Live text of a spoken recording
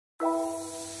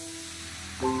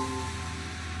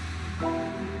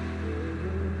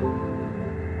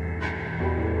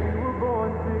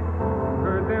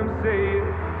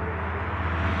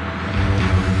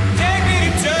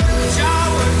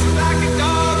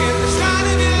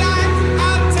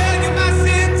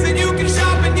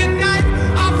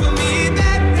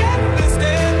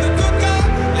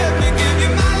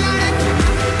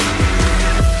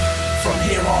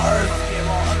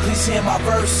Hear my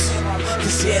verse,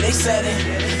 cause yeah, they said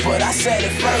it, but I said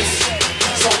it first.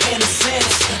 So in a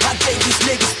sense, I gave these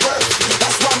niggas birth.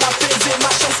 That's why my fans in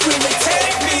my show screaming,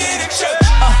 take me to church.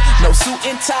 No suit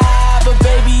and tie, but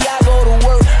baby, I go to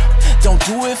work. Don't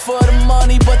do it for the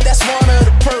money, but that's one of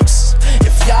the perks.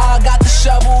 If y'all got the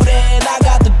shovel, then I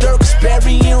got the dirt. Cause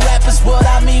burying rappers what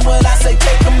I mean when I say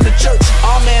take them to church.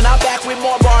 Oh man, I'm back with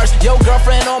more bars. Yo,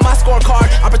 girlfriend on my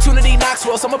scorecard. Opportunity knocks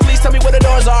well, someone please tell me where the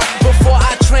doors are before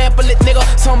I trample it, nigga.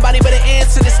 Somebody better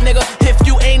answer this, nigga. If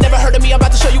you ain't never heard of me, I'm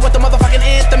about to show you what the motherfucking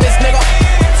anthem is, nigga.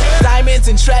 Diamonds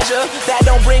and treasure, that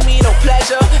don't bring me no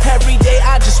pleasure. Every day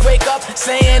I just wake up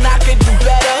saying I could do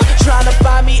better. Trying to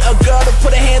find me a girl to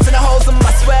put her hands in the holes of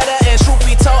my sweater. And truth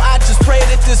be told, I just pray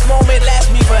that this moment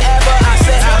lasts me forever. I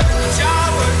said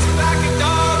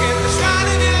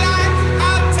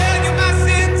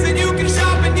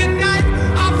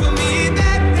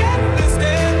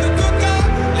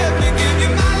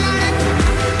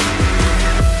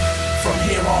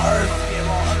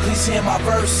hear my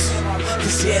verse,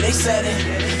 cause yeah, they said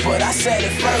it, but I said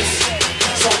it first.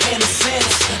 So in a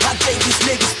sense, I gave these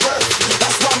niggas birth.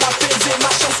 That's why my fans in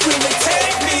my show screaming,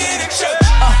 take me to church.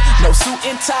 No suit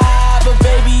and tie, but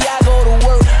baby, I go to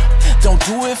work. Don't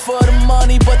do it for the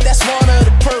money, but that's one of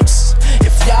the perks.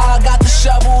 If y'all got the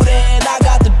shovel, then I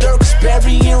got the dirt. Cause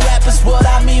burying rappers what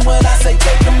I mean when I say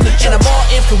take them to church. And I'm all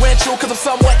influential, cause I'm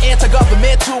somewhat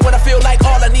anti-governmental. When I feel like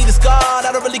all I need is God,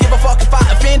 I don't really give a fuck if I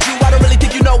offend you. I don't really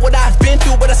think you know what I've been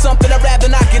through, but it's something I'd rather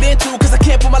not get into. Cause I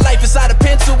can't put my life inside a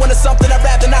pencil when it's something I'd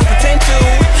rather not pretend to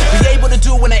be able to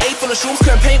do. When I ate full of shrooms,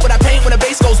 couldn't paint when I paint. When the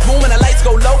bass goes boom and the lights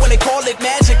go low, when they call it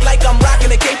magic, like I'm rocking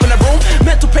a cape in the room.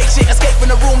 Mental patient, escape from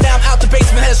the room. Now I'm out the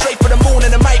basement, headed straight for the moon.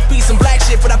 And it might be some black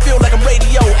shit, but I feel like I'm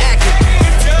radioactive.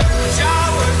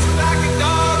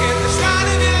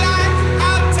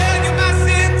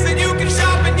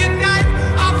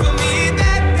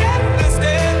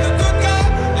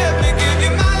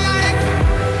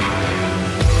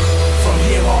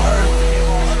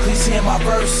 Hear my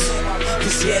verse,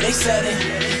 cause yeah, they said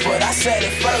it, but I said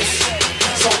it first.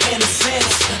 So in a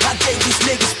sense, I gave these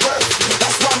niggas birth.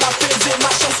 That's why my fans in my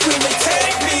show screaming,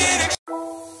 take me to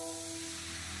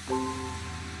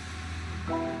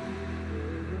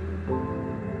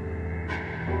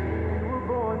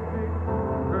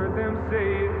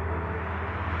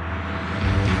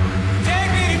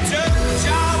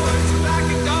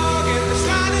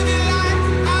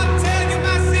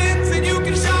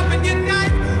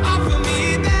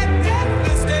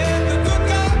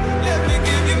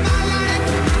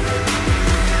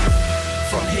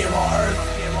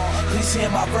hear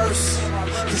my verse,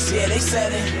 cause yeah, they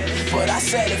said it, but I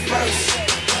said it first.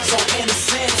 So in a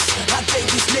sense, I gave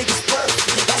these niggas birth.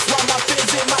 That's why my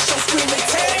fans in my show screaming,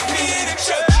 take me to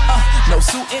church. No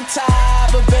suit and tie,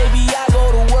 but baby, I go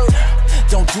to work.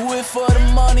 Don't do it for the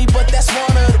money, but that's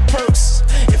one of the perks.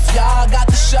 If y'all got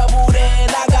the shovel, then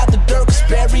I got the dirt. Cause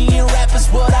burying rappers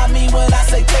what I mean when I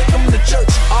say take them to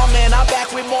church. Oh man, I'm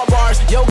back with more bars. Yo,